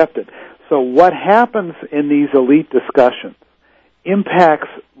generally accepted. So what happens in these elite discussions impacts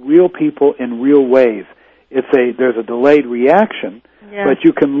real people in real ways. There's a delayed reaction, but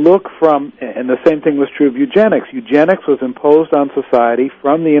you can look from, and the same thing was true of eugenics. Eugenics was imposed on society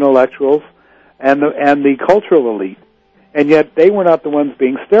from the intellectuals and the cultural elite. And yet they were not the ones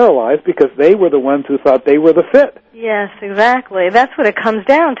being sterilized because they were the ones who thought they were the fit. Yes, exactly. That's what it comes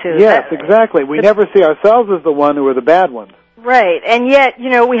down to. Yes, exactly. We never see ourselves as the one who are the bad ones. Right. And yet,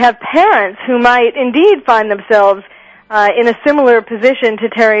 we have parents who might indeed find themselves in a similar position to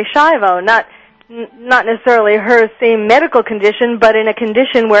Terry Schiavo, not necessarily her same medical condition, but in a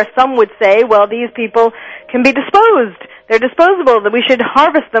condition where some would say, well, these people can be disposed. They're disposable, that we should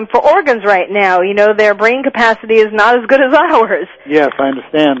harvest them for organs right now. Their brain capacity is not as good as ours. Yes, I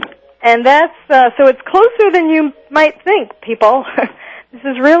understand. And that's, so it's closer than you might think, people. This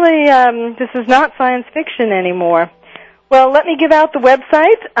is really, this is not science fiction anymore. Well, let me give out the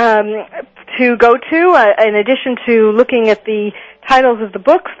website to go to, in addition to looking at the titles of the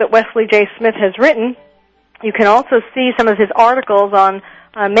books that Wesley J. Smith has written. You can also see some of his articles on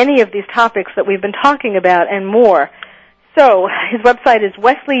many of these topics that we've been talking about and more. So his website is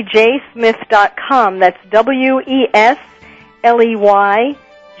wesleyjsmith.com. That's WESLEYJ,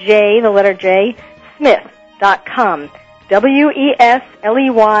 the letter J, Smith.com.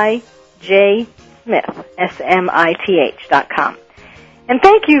 WESLEYJ Smith, SMITH.com. And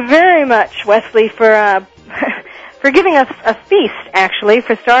thank you very much, Wesley, for giving us a feast, actually,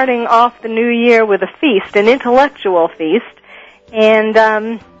 for starting off the new year with a feast, an intellectual feast. And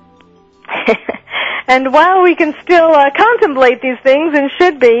and while we can still contemplate these things, and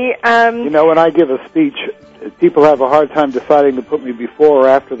should be... when I give a speech, people have a hard time deciding to put me before or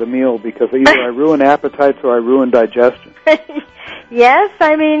after the meal because either I ruin appetites or I ruin digestion. Yes,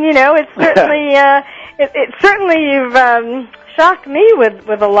 I mean, it's certainly... it certainly you've shocked me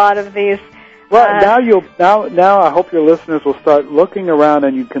with a lot of these... Well, now I hope your listeners will start looking around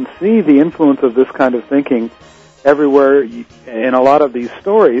and you can see the influence of this kind of thinking everywhere in a lot of these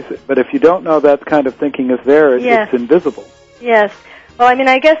stories, but if you don't know that kind of thinking is there, it's invisible. Yes. Well, I mean,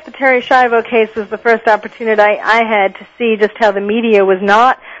 I guess the Terry Schiavo case was the first opportunity I had to see just how the media was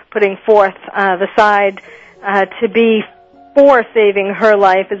not putting forth the side to be for saving her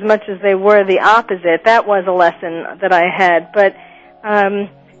life as much as they were the opposite. That was a lesson that I had, but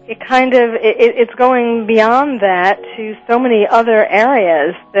it's going beyond that to so many other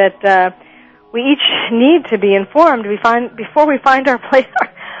areas that we each need to be informed before we find our place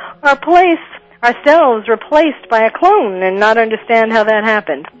ourselves replaced by a clone and not understand how that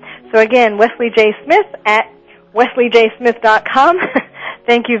happened. So again, Wesley J. Smith at wesleyjsmith.com.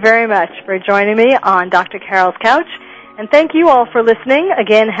 Thank you very much for joining me on Dr. Carol's Couch. And thank you all for listening.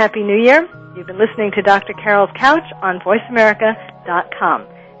 Again, Happy New Year. You've been listening to Dr. Carol's Couch on VoiceAmerica.com.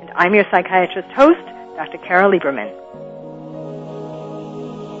 And I'm your psychiatrist host, Dr. Carol Lieberman.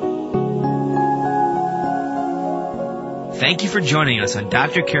 Thank you for joining us on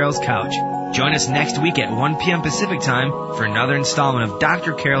Dr. Carol's Couch. Join us next week at 1 p.m. Pacific Time for another installment of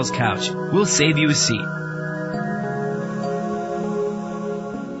Dr. Carol's Couch. We'll save you a seat.